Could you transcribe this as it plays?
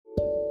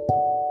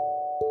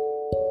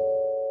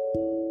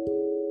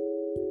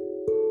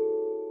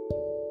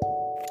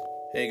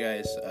Hey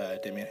guys,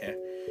 Damien here.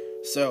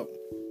 So,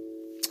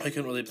 I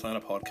couldn't really plan a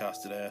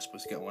podcast today. I was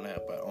supposed to get one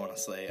out, but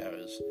honestly, I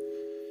was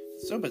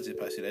so busy the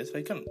past few days,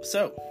 I couldn't.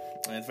 So,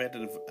 I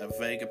invited a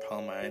very good pal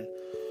of mine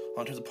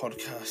onto the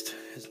podcast.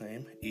 His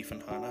name,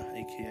 Ethan Hanna,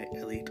 aka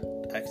Elite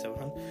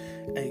X7,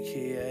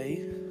 aka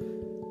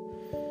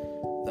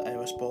the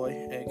Irish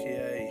Boy,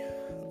 aka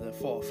the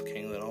fourth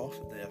King of the North.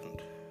 They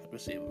haven't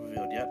received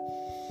revealed yet.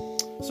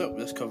 So,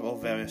 let's cover all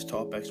various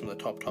topics, from the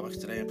top topics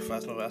today in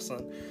professional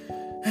wrestling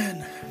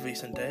in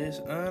recent days,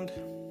 and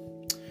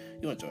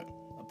you'll enjoy it,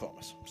 I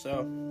promise.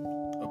 So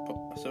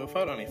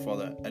without any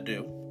further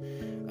ado,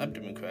 I'm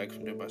Damien Craig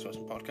from Dubai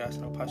Wrestling Podcast,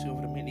 and I'll pass you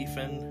over to me and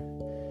Ethan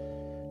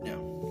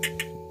now.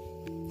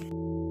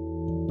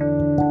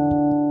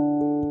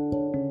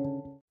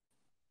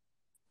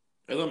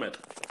 Hello, mate.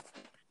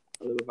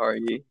 Hello, how are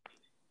you?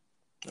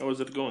 How is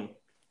it going?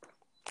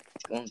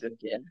 It's going good,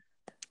 yeah.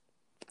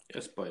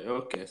 Yes, boy.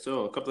 Okay,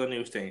 so a couple of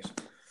news things.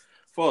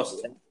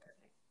 First,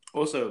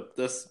 also,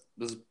 this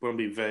is going to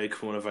be very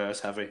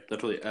coronavirus heavy.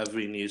 Literally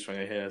every news thing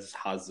I hear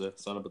has the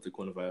son about the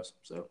coronavirus.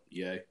 So,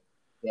 yay.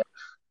 Yeah.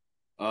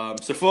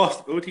 So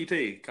first,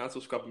 OTT, cancel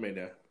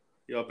Scrapmania.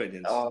 Your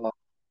opinions? Oh,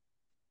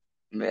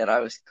 man, I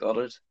was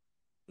gutted.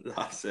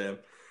 That's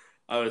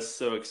I was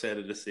so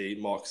excited to see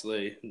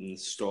Moxley and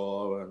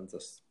Storr and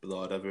just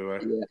blood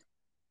everywhere. Yeah.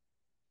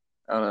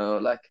 I don't know,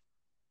 like,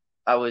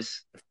 I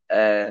was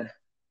actually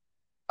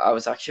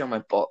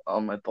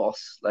on my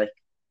bus, like,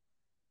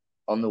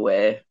 on the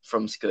way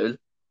from school,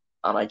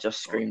 and I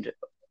just screamed,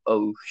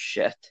 "Oh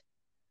shit!"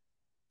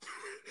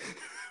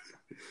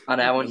 And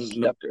everyone just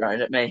looked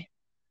around at me.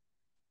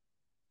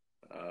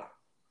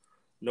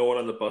 No one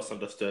on the bus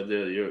understood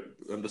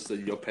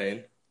your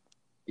pain.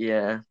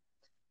 Yeah,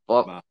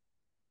 but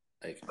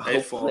like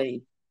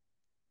hopefully,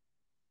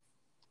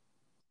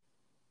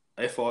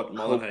 I thought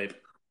Mullenhead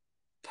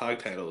tag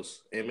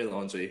titles, Amy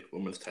Laundrie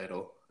women's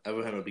title,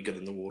 everything would be good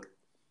in the world.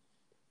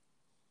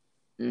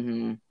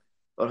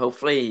 But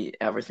hopefully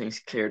everything's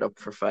cleared up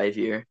for 5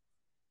 year.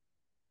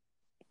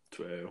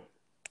 True.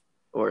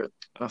 Or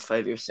not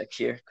 5 year, 6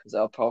 year, because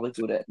I'll probably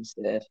go to it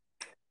instead.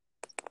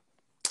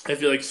 I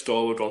feel like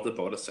Storr would want the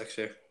bought a 6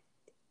 year.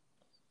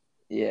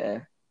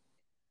 Yeah.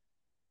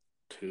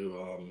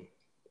 To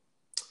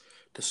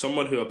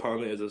someone who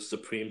apparently is a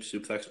supreme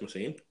suplex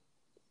machine.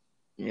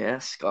 Yeah,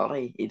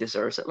 Scotty, he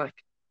deserves it.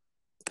 Like,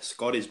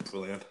 Scotty's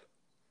brilliant.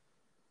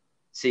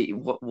 see,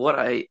 what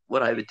I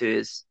would do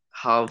is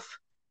have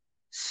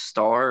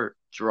Star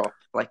drop,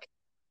 like,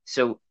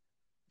 so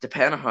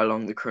depending on how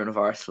long the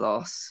coronavirus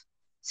lasts,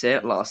 say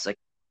it lasts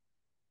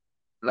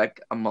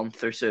like a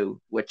month or so,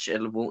 which it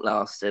won't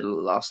last.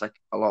 It'll last like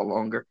a lot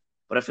longer.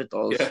 But if it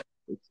does,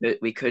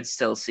 we could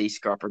still see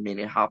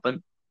Scrappermania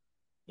happen.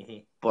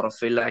 Mm-hmm. But I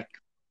feel like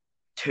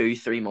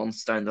 2-3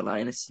 months down the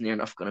line, it's near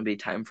enough going to be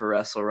time for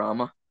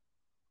WrestleRama.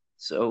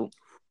 So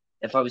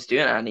if I was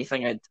doing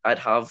anything, I'd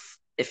have,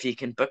 if you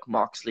can book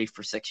Moxley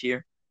for 6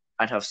 year,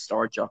 I'd have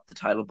Star drop the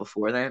title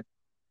before then,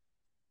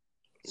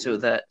 so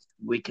that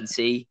we can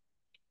see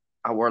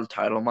a world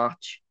title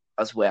match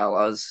as well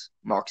as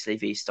Moxley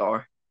v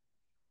Star.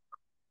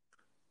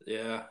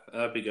 Yeah,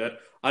 that'd be good.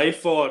 I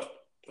think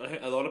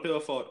a lot of people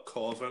thought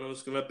Corbin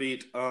was going to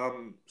beat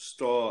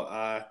Storr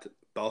at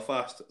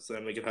Belfast, so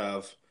then we could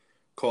have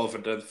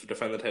Corbin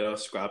defend the title,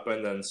 scrap,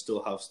 and then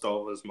still have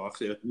Storr as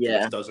Moxley. Yeah,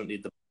 just doesn't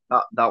need the.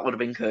 That would have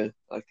been cool.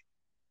 Like,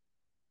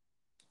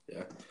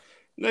 yeah.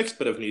 Next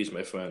bit of news,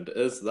 my friend,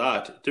 is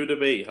that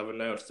WWE have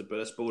announced the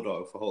British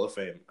Bulldog for Hall of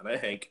Fame, and I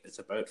think it's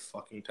about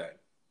fucking time.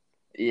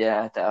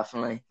 yeah,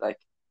 definitely. Like,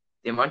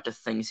 the amount of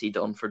things he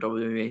done for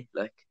WWE,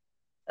 like,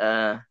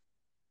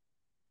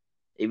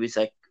 he was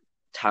like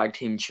tag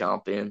team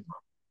champion.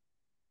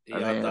 He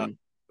had that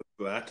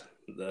Brett,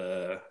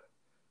 the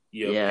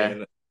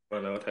European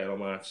title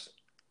match.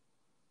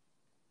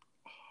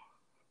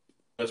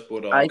 British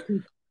Bulldog.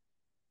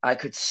 I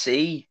could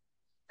see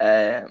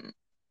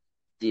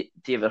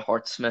David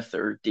Hartsmith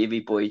or Davey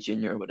Boy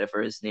Jr.,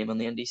 whatever his name on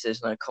the Indies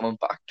is now, coming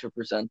back to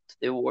present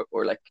the award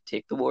or like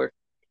take the award.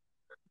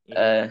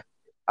 Mm-hmm.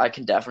 I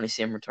can definitely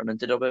see him returning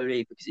to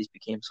WWE because he's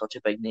became such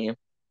a big name.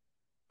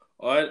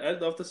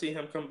 I'd love to see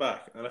him come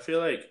back, and I feel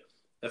like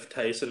if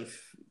Tyson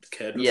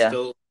Kidd was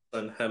still,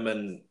 and him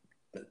and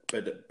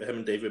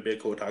Dave would be a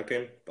co-tag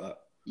team. But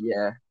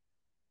yeah,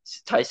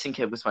 Tyson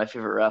Kidd was my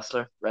favorite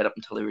wrestler right up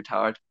until he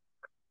retired.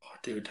 Oh,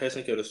 dude,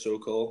 Tyson Kidd is so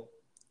cool.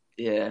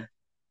 Yeah,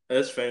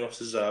 his thing with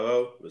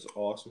Cesaro was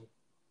awesome.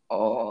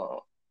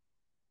 Oh,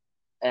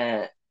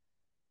 what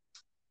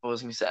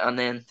was I going to say? And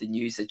then the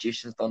news that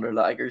Jushin Thunder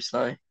Liger's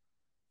now.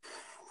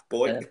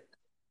 Boy.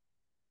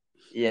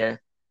 Yeah.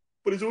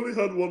 But he's only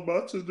had one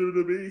match in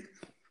WWE.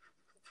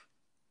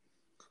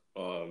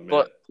 Oh man.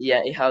 But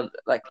yeah, he had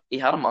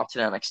a match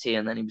in NXT,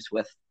 and then he was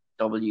with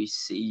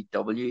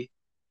WCW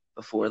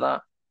before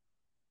that.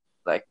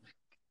 Like,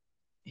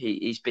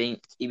 he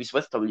was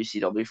with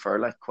WCW for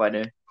like quite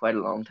a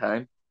long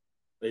time.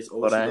 He's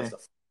also just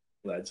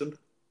a legend.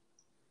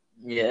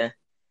 Yeah.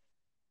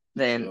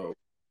 Then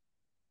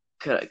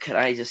could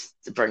I just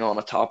bring on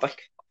a topic?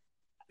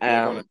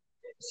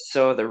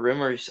 So the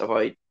rumors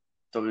about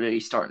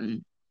WWE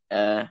starting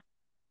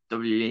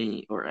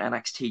WWE or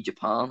NXT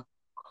Japan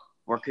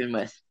working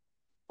with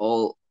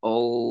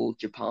all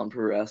Japan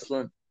Pro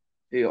Wrestling,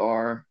 who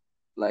are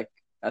like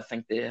I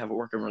think they have a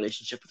working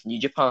relationship with New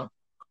Japan.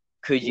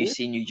 Could you Ooh.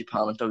 see New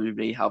Japan and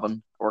WWE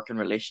having a working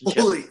relationship?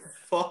 Holy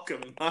fuck,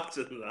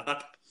 imagine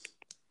that.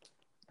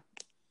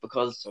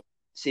 Because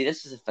see,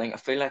 this is the thing. I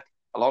feel like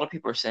a lot of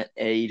people are saying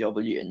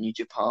AEW and New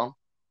Japan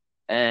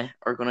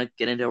are going to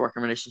get into a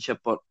working relationship,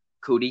 but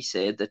Cody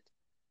said that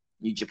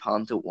New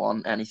Japan don't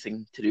want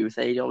anything to do with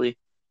AEW.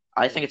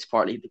 I think it's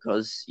partly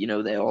because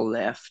they all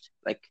left.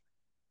 Like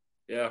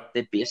Yeah.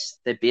 they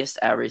based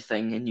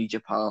everything in New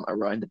Japan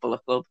around the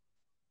Bullet Club,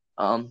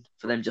 and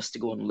for them just to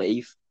go and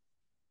leave.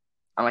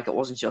 And like it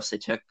wasn't just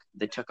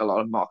they took a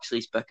lot of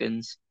Moxley's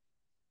bookings,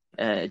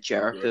 Yeah.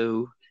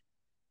 Jericho,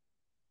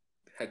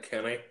 Heck,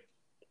 Kenny.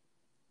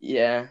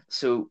 yeah.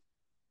 So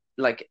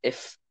like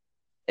if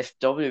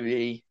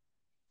WWE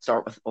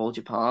start with All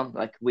Japan,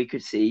 like we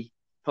could see.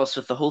 Plus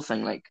with the whole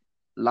thing, like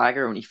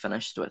Liger only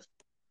finished with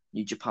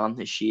New Japan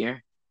this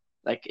year.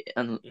 Like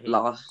and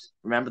Mm-hmm.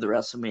 remember the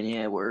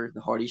WrestleMania where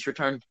the Hardys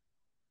returned?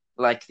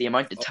 Like the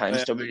amount of Oh,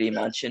 times yeah. WWE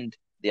mentioned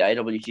the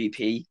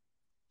IWGP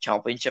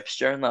championships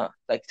during that,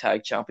 like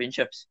tag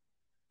championships.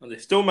 And they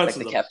still Like mention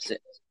they them. kept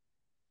it,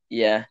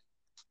 yeah.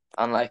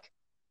 And like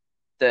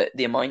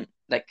the amount,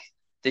 like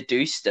they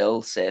do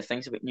still say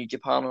things about New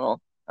Japan and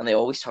all, and they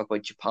always talk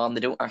about Japan.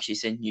 They don't actually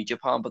say New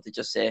Japan, but they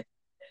just say, I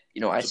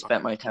Japan.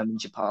 spent my time in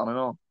Japan and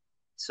all.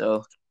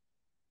 So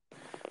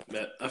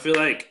But I feel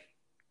like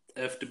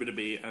if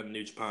WWE and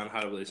New Japan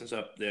had a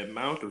relationship, the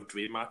amount of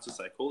dream matches,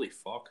 like, holy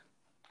fuck.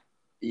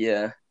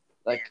 yeah,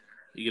 like,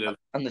 You could have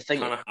and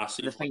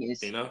Tanahashi, the thing is,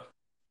 Cena.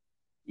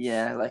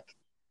 yeah, like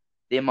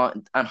the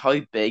amount and how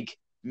big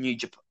New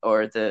Japan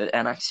or the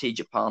NXT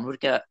Japan would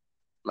get,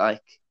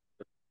 like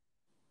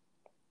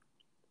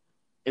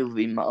it would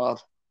be mad.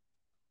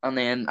 And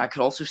then I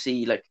could also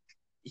see like,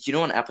 do you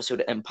know an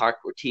episode of Impact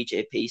where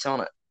TJP's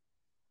on it?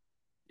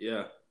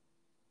 Yeah.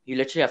 You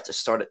literally have to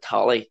start a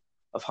tally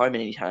of how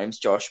many times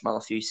Josh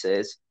Matthews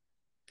says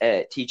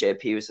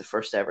TJP was the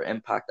first ever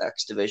Impact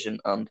X Division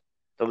and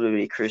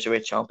WWE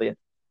Cruiserweight Champion.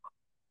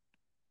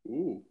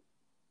 Ooh.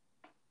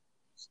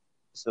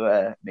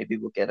 So maybe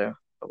we'll get a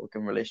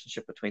working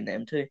relationship between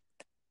them two.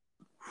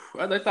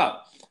 I like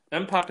that.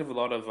 Impact have a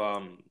lot of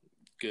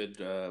good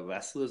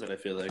wrestlers that I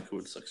feel like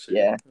would succeed.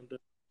 Yeah,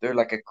 they're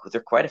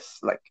quite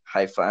like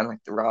high flying,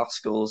 like the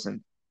Rascals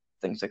and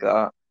things like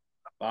that.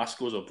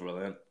 Bascos are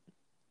brilliant.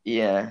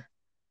 Yeah,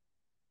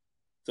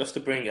 Just to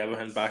bring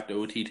everything back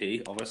to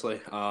OTT, obviously.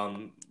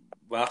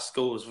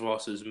 Rascals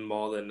versus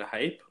More Than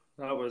Hype.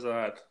 That was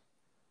that.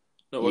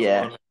 No, it wasn't More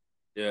yeah, Than Hype.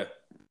 Yeah,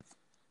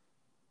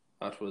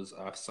 that was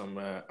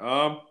somewhere.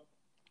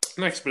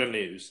 Next bit of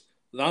news.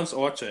 Lance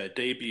Archer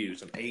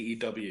debuts on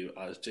AEW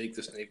as Jake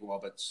the Snake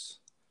Roberts'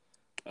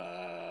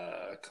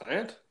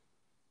 client.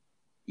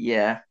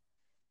 yeah.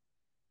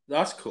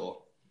 That's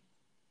cool.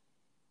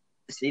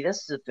 See,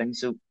 this is the thing.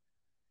 So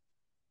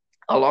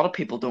a lot of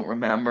people don't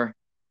remember.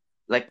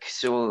 Like,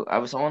 so I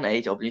was on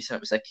AEW, and it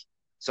was like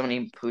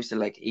somebody posted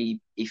like he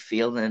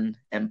failed in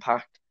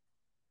Impact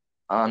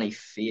and he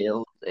Mm-hmm.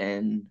 failed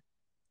in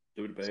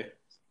It would be.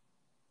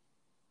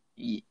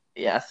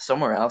 yeah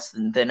somewhere else,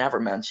 and they never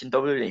mentioned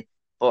WWE.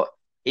 But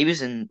he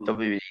was in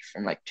WWE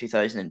from like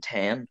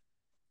 2010,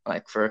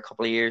 like for a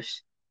couple of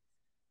years.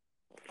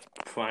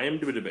 Prime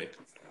WWE.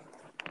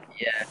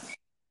 Yeah,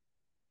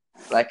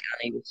 like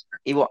and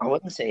I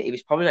wouldn't say he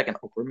was probably like an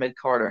upper mid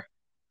carder.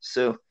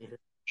 So Mm-hmm.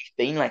 he's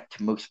been like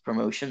to most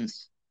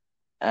promotions.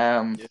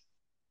 Um, Yeah.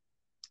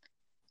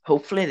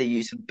 hopefully they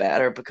use him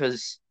better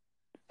because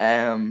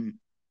um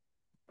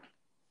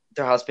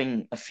there has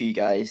been a few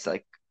guys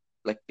like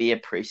Bea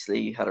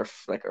Priestley had her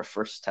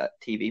first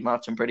TV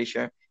match. I'm pretty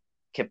sure.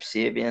 Kip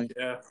Sabian.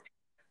 Yeah.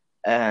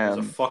 It was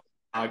a Um, fucking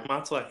tag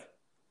match, like.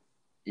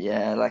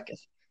 yeah, like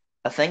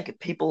I think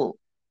people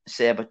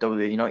say about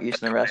WWE not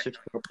using the wrestlers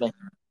properly.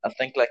 I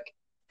think like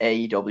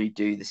AEW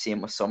do the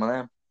same with some of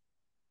them.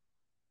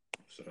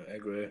 So I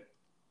agree.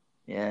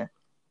 Yeah.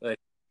 Like,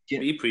 Do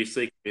you, Bea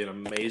Priestley could be an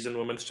amazing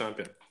women's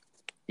champion.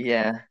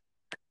 yeah.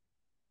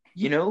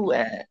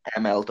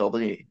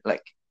 MLW,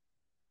 like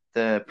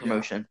the Yeah.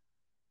 promotion.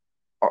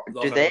 Or do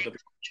Love they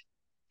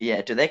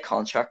MLW. do they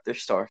contract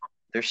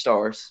their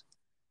stars?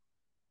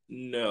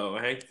 No,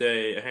 I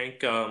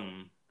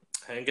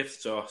think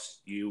it's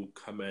just you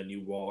come in,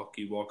 you walk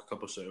a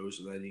couple shows,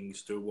 and then you can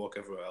still walk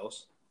everywhere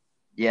else.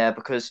 Yeah,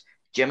 because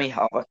Jimmy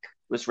Havoc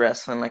was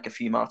wrestling like a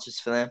few matches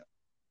for them.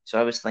 So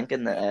I was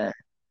thinking that, Yeah.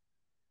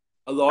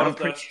 A lot and I'm of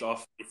pretty that sure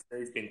stuff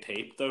has been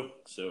taped though,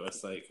 so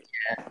it's like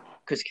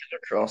because Killer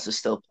Cross is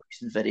still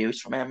posting videos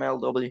from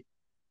MLW,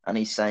 and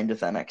he's signed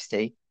with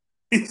NXT.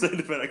 he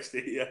signed for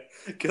NXT. Yeah,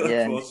 Killer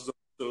Yeah, Cross was on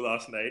the show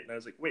last night, and I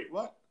was like, wait,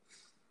 what?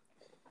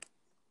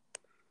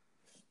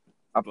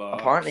 But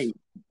apparently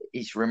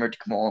he's rumored to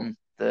come on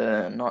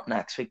the not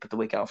next week, but the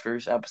week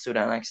after's episode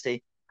of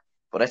NXT.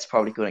 But it's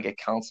probably going to get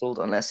cancelled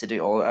unless they do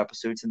all the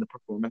episodes in the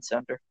Performance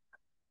Center.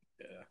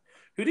 yeah,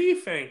 who do you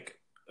think?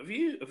 Have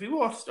you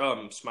watched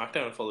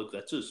SmackDown full of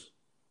glitches?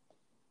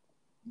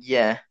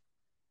 Yeah.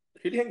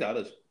 Who do you think that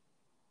is?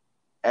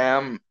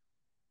 Um,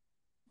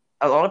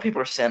 a lot of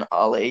people are saying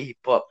Ali,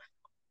 but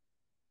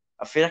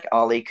I feel like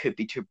Ali could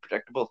be too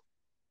predictable.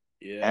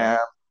 Yeah.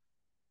 Um,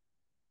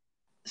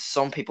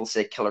 some people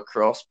say Killer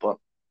Cross, but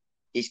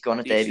he's going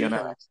to Do you debut on suit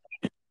him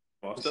NXT.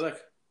 roster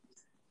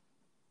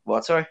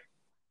What, sorry?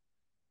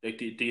 like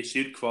do you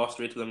suit Cross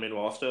straight to the main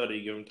roster or do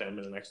you give him time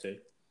in the next day?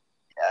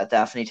 Yeah,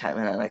 definitely time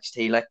in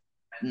NXT. Like,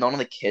 none of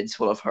the kids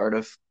will have heard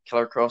of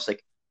Killer Cross.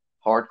 Like,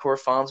 hardcore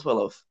fans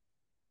will have.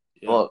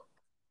 Yeah.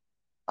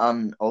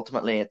 But,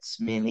 ultimately, it's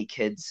mainly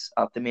kids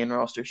at the main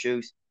roster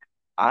shows.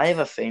 I have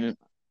a feeling,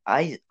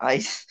 I,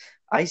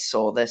 I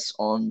saw this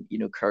on,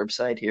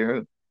 Curbside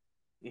Hero.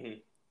 Mm-hmm.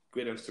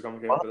 Great Instagram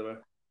account, What? by the way.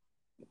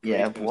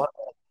 Yeah, Great what,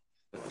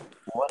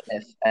 what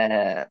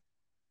if,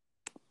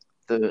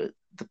 the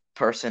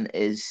person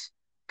is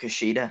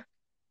Kushida,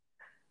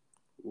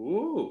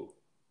 Ooh.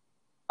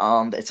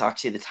 and it's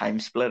actually the Time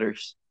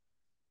Splitters?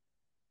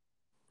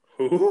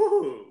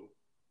 Ooh.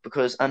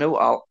 Because I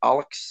know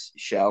Alex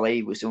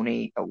Shelley was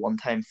only a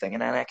one-time thing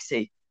in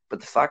NXT, but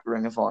the fact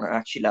Ring of Honor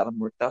actually let him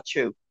work that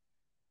show.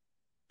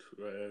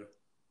 Uh,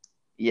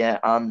 Yeah,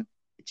 do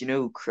you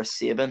know Chris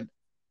Sabin?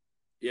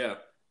 yeah.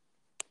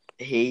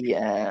 He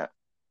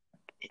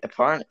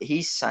apparently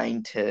he's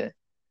signed to.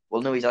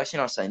 Well, no, he's actually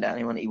not signed to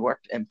anyone. He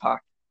worked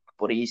Impact,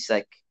 but he's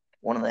like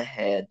one of the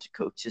head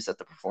coaches at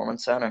the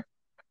Performance Center.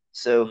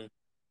 So Mm.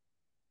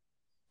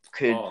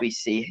 could Oh, we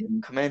see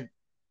him come in?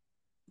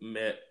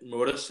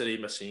 Motor City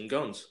Machine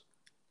Guns.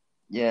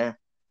 Yeah,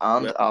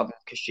 and Well, Adam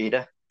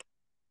Kushida,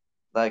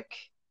 like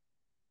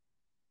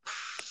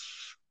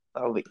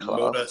that would be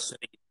Motor class.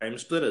 City Time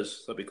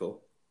Splitters. That'd be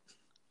cool.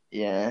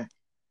 Yeah,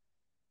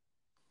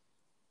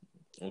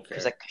 because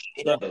Okay. like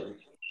So, Kushida,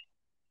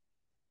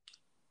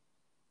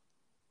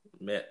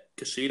 mate,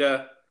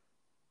 Kushida,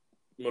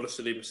 Motor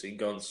City Machine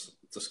Guns.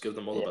 Just give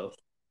them all the yeah, belts.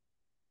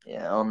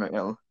 yeah,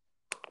 unreal.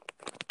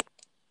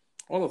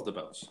 All of the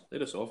belts. They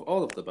deserve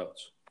all of the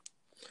belts.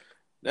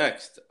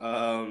 Next,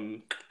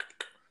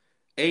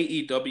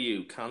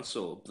 AEW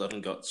cancel Blood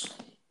and Guts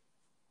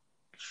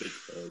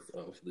because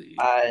of the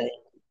I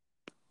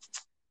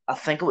I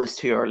think it was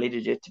too early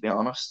to do it, to be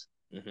honest.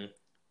 mm-hmm,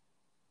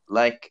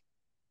 Like,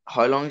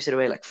 how long is it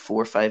away? Like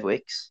 4 or 5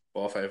 weeks?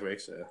 4 or 5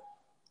 weeks.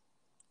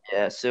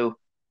 Yeah, so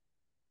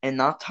in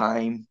that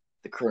time,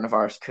 the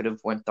coronavirus could have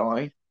went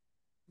down.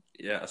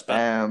 Yeah, I spent.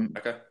 Um,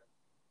 Okay.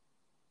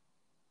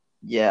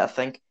 yeah, I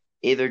think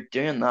either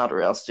doing that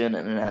or else doing it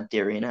in an empty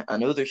arena. I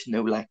know there's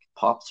no like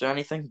pops or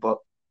anything, but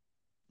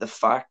the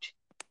fact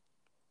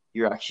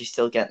you're actually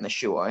still getting the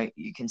show out,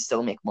 you can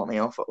still make money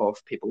off it,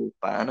 off people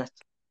buying it.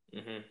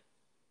 Mm-hmm.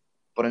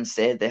 But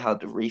instead, they had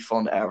to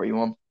refund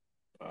everyone,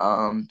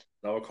 Wow. and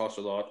That would cost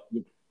a lot.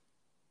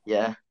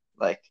 yeah,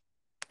 like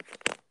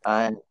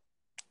I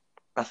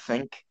I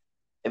think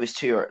it was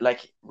too early.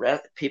 Like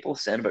people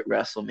saying about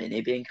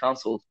WrestleMania being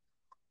cancelled,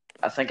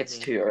 I think it's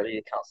Mm-hmm. too early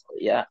to cancel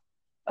it. Yeah,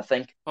 I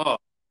think Oh,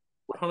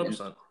 within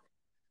 100%.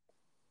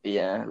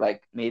 yeah,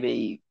 like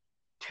maybe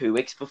 2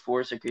 weeks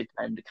before is a good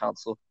time to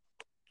cancel.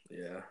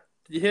 Yeah.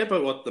 Did you hear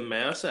about what the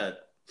mayor said?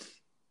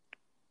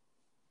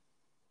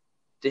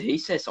 Did he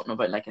say something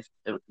about like if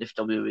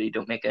WWE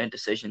don't make a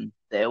decision,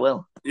 they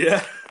will?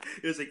 Yeah.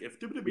 He was like, if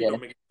WWE Yeah, don't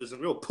make a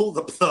decision, we'll pull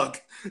the plug.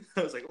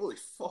 I was like, holy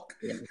fuck.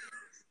 yeah, I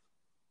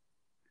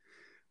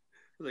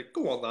was like,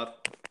 go on, lad.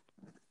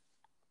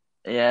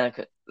 yeah.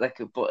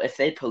 Like, but if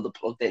they pull the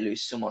plug, they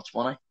lose so much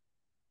money.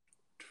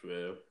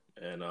 True.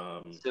 And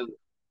So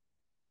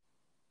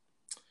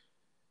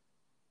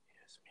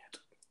yes,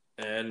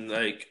 mate. And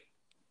like,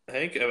 I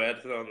think I read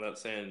it on that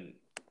saying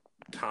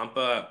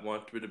Tampa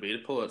want WWE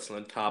to pull it, so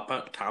then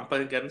Tampa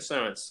can get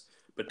insurance,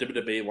 but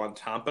WWE want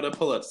Tampa to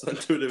pull it, so then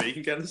WWE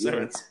can get yeah,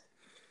 insurance.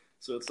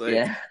 So it's like,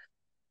 yeah.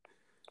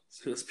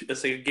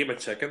 it's like a game of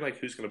chicken. Like,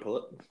 who's gonna pull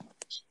it?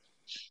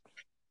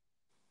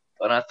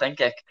 But I think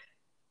like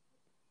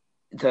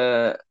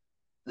the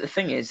the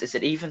thing is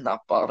it even that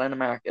bad in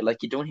America?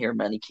 Like you don't hear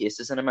many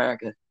cases in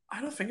America.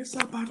 I don't think it's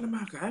that bad in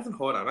America. I haven't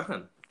heard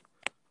anything.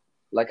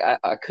 Like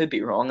I could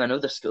be wrong. I know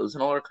the schools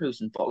and all are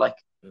closing, but like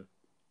Yeah.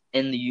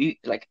 in the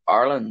like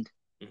Ireland,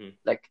 Mm-hmm.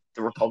 like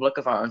the Republic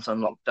of Ireland's on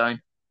lockdown.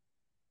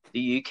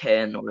 The UK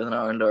and Northern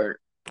Ireland are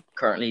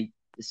currently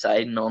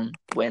deciding on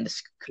when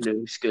to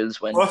close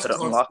schools, when to put it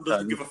on Wisconsin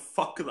doesn't lockdown. give a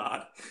fuck of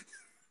that.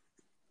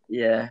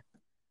 Yeah,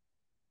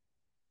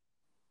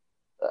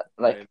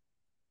 like Right.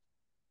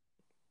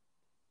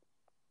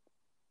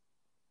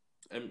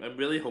 I'm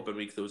really hoping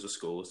we close the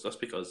schools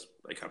just because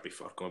I can't be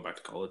fucked going back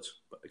to college,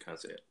 but I can't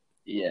say it.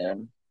 yeah,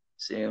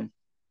 same.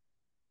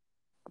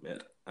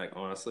 Mate, like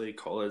honestly,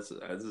 college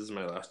this is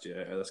my last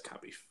year. I just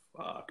can't be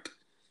fucked.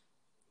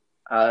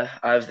 I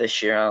have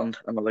this year and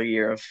another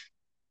year of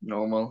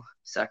normal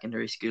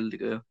secondary school to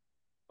go,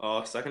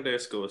 Oh, secondary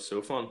school was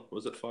so fun.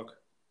 Was it fuck?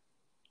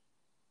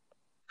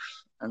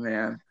 and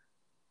then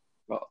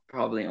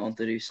probably on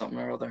to do something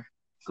or other.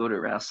 Go to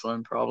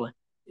wrestling probably.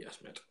 Yes,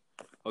 mate.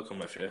 I'll come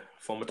with you.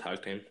 Form a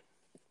tag team.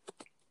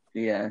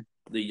 Yeah,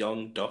 The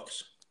Young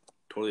Ducks.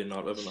 Totally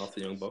not living off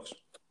the Young Bucks.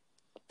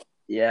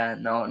 Yeah,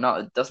 no,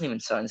 it doesn't even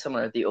sound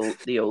similar. The old,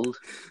 The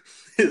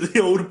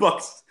old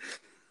Bucks.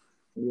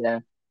 yeah,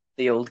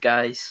 the old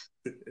guys.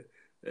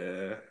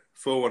 4-1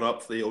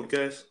 up for the old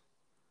guys.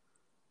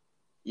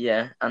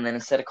 Yeah, and then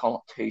instead of calling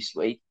it too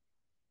sweet,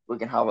 we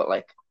can have it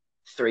like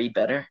 3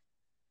 bitter.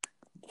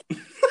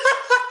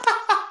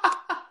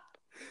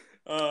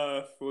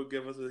 Will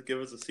give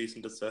us a cease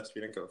and desist.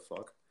 We don't give a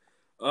fuck.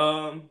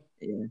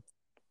 Yeah,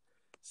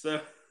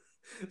 So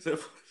so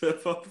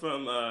apart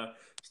from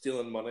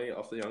stealing money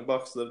off the Young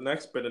Bucks, the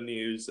next bit of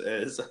news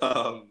is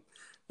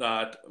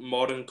that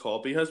Modern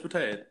Colby has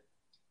retired.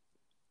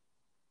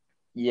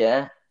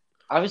 yeah.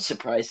 I was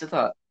surprised at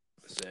that.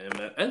 Same.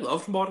 I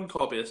loved Modern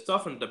Colby. His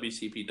stuff in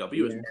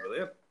WCPW was Yeah.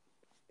 brilliant.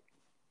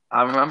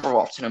 I remember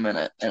watching him in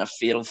a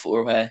Fatal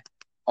 4-Way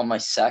on my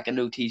second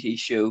OTT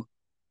show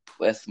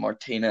with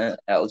Martina,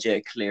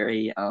 LJ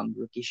Cleary, and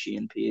rookie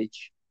Shane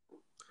Page.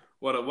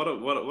 What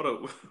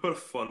a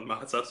fun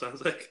match that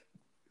sounds like.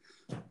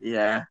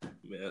 Yeah,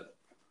 Man.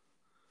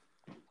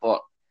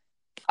 but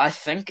I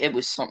think it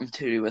was something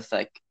to do with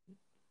like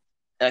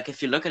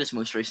if you look at his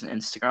most recent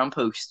Instagram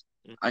post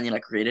and you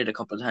like read it a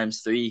couple of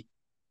times through,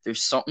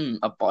 there's something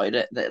about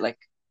it that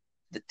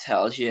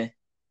tells you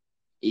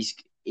he's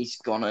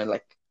gonna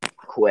like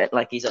quit.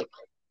 Like he's like,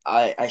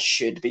 I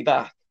should be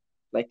back.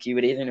 Like you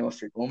would either know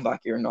if you're going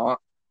back or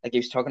not. Like he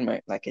was talking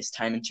about like his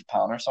time in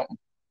Japan or something,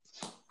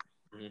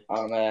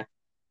 and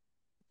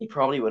he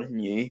probably would have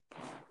knew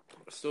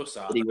It's so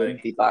sad. that he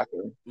wouldn't be back.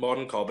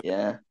 Modern Colby,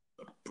 Yeah,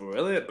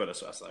 brilliant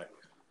British wrestler.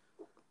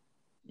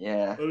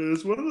 yeah, And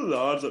it's one of the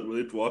lads that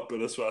really brought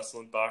British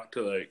wrestling back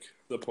to like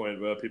the point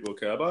where people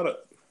care about it.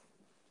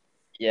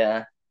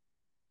 yeah.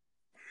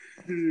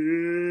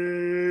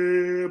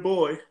 Yeah,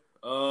 boy.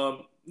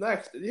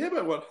 Next, did you hear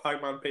about what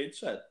Hangman Page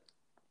said?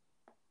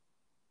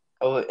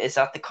 Oh, is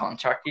that the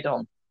contract he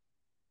done?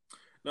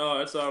 No,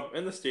 it's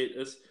in the state.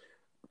 It's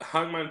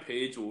Hangman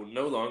Page will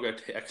no longer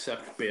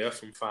accept beer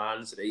from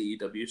fans at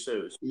AEW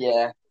shows.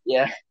 Yeah,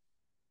 yeah.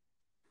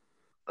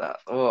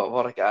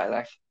 What a guy!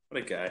 Like,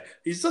 What a guy!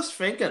 He's just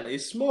thinking.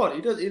 He's smart.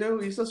 He does.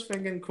 He's just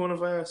thinking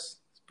coronavirus.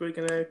 It's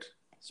breaking out.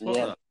 Smart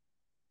yeah, lad.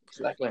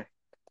 exactly.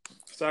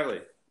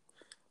 Exactly.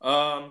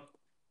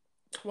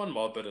 One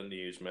more bit of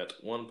news, mate.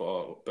 One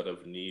more bit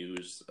of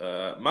news.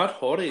 Matt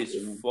Hardy's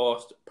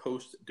first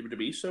post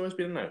WWE show has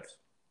been announced.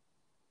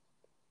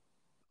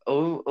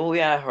 Oh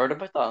yeah, I heard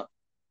about that.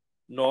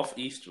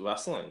 Northeast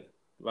Wrestling,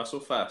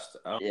 WrestleFest,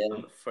 Yeah.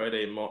 on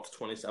Friday, March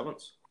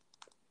 27th.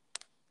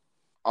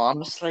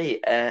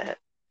 Honestly,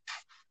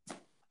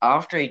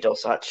 after he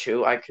does that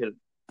show,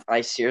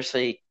 I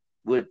seriously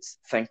would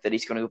think that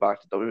he's going to go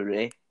back to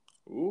WWE.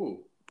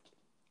 Ooh.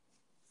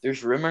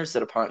 There's rumors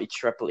that apparently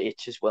Triple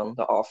H is willing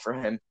to offer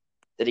him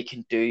that he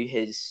can do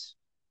his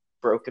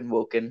broken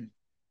woken,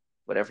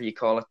 whatever you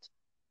call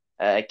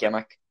it,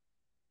 gimmick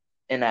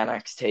in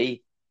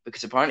NXT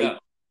because apparently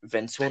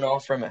Vince won't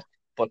offer him it,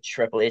 but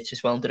Triple H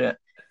is willing to do it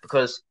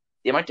because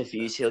the amount of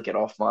views he'll get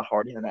off Matt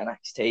Hardy in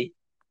NXT.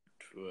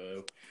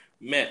 True.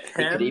 Met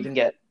He him, could even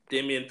get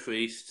Damian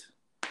Priest.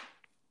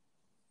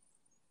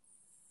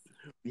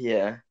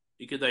 yeah.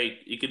 You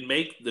could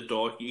make the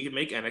dog. You could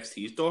make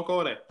NXT's dog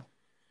already.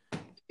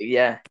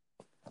 Yeah.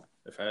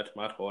 If I had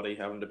Matt Hardy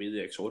having to be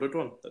the exalted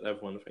one that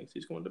everyone thinks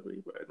he's going to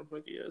be, but I don't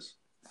think he is.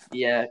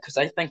 Yeah, because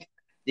I think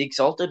the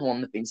Exalted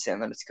one they've been saying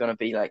that it's going to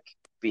be like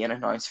being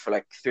announced for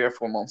like 3 or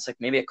 4 months, like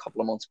maybe a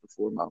couple of months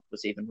before Matt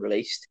was even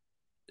released,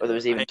 or there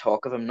was even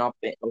talk of him not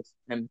being of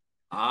him.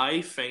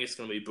 I think it's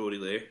going to be Brody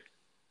Lee.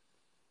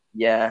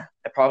 Yeah,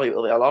 it probably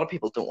will be. A lot of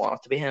people don't want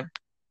it to be him.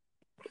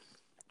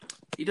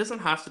 He doesn't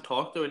have to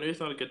talk though. I know he's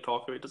not a good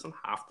talker. He doesn't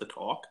have to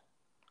talk.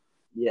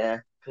 Yeah,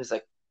 because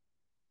like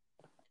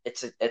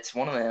it's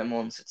one of them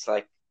ones. It's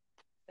like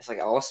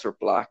Aleister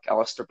Black.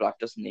 Aleister Black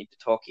doesn't need to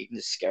talk. He can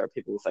just scare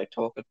people without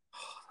talking.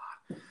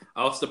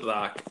 Aleister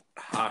Black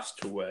has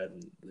to win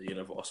the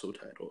Universal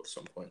title at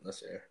some point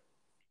this year.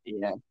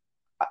 Yeah,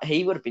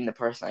 he would have been the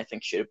person I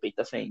think should have beat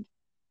the Fiend.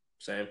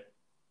 Same.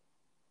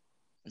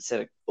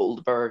 Instead of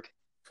Goldberg.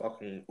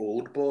 Fucking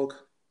Oldberg.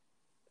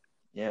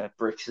 Yeah,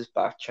 breaks his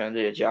back trying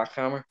to do a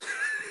jackhammer.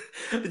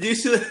 Did you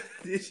see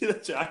the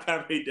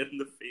jackhammer he did in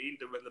the Fiend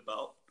to win the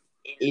belt?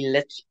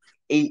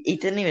 He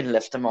didn't even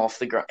lift him off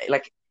the ground.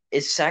 Like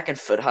his second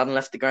foot hadn't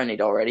left the ground,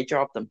 he'd already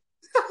dropped him.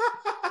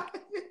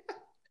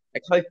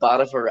 Like how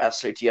bad of a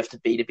wrestler do you have to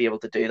be able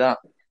to do that?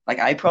 Like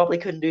I probably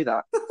couldn't do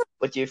that,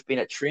 but you've been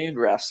a trained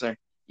wrestler.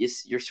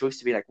 You're supposed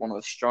to be like one of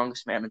the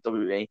strongest men in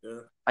WWE,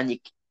 and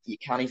you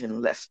can't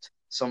even lift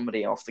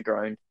somebody off the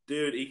ground.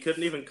 Dude, he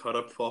couldn't even cut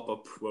a proper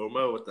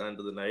promo at the end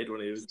of the night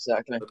when he was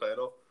exactly the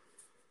title.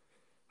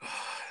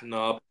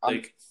 No,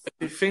 like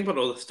if you think about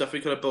all the stuff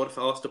we could have built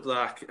for Aleister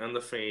Black and the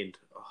Fiend.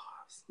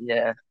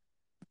 Yeah,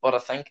 but I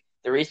think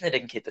the reason they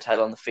didn't keep the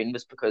title on the Fiend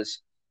was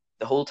because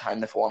the whole time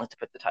they've wanted to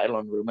put the title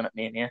on Roman at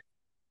Mania,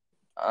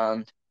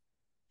 and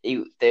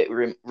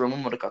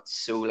Roman would have got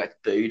so like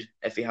booed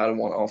if he hadn't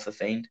won off the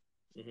Fiend.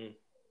 Mm-hmm.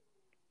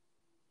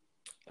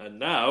 And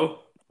now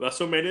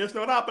WrestleMania is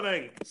not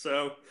happening,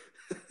 so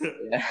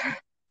yeah.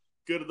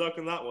 Good luck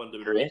on that one,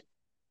 WWE. Great.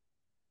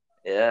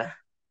 Yeah.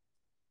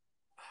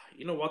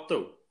 You know what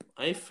though?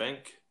 I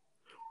think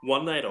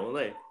one night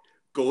only,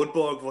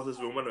 Goldberg versus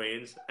Roman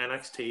Reigns,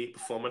 NXT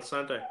Performance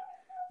Center.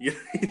 You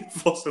need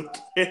for some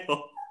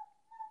title.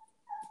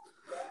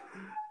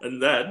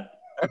 And then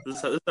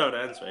this is how it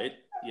ends, right?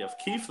 You have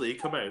Keith Lee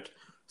come out,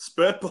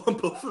 spirit bomb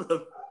both of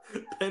them,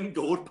 pin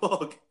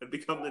Goldberg, and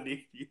become the new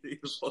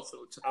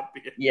Universal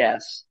Champion.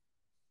 Yes.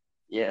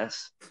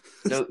 Yes.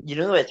 No, you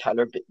know the way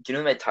Tyler. Do you know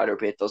the way Tyler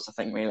Bate does the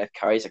thing where he like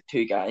carries like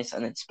two guys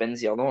and then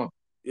spins the other one?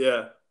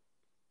 Yeah.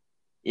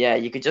 Yeah,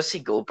 you could just see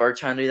Goldberg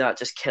trying to do that.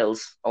 Just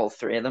kills all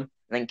three of them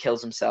and then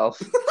kills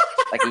himself.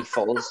 Like he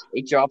falls,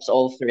 he drops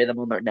all three of them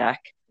on their neck,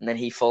 and then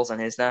he falls on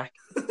his neck.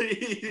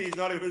 He's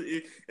not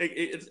even. I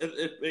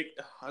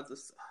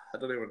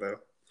don't even know.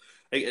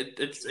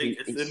 It's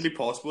literally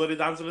possible that he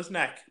lands on his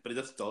neck, but he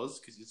just does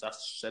because he's that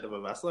shit of a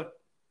wrestler.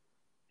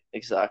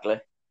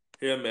 Exactly.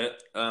 Here, mate.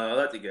 I'll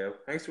let you go.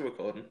 Thanks for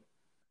recording.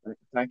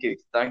 Thank you.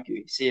 Thank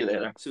you. See you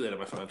later. See you later,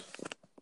 my friend.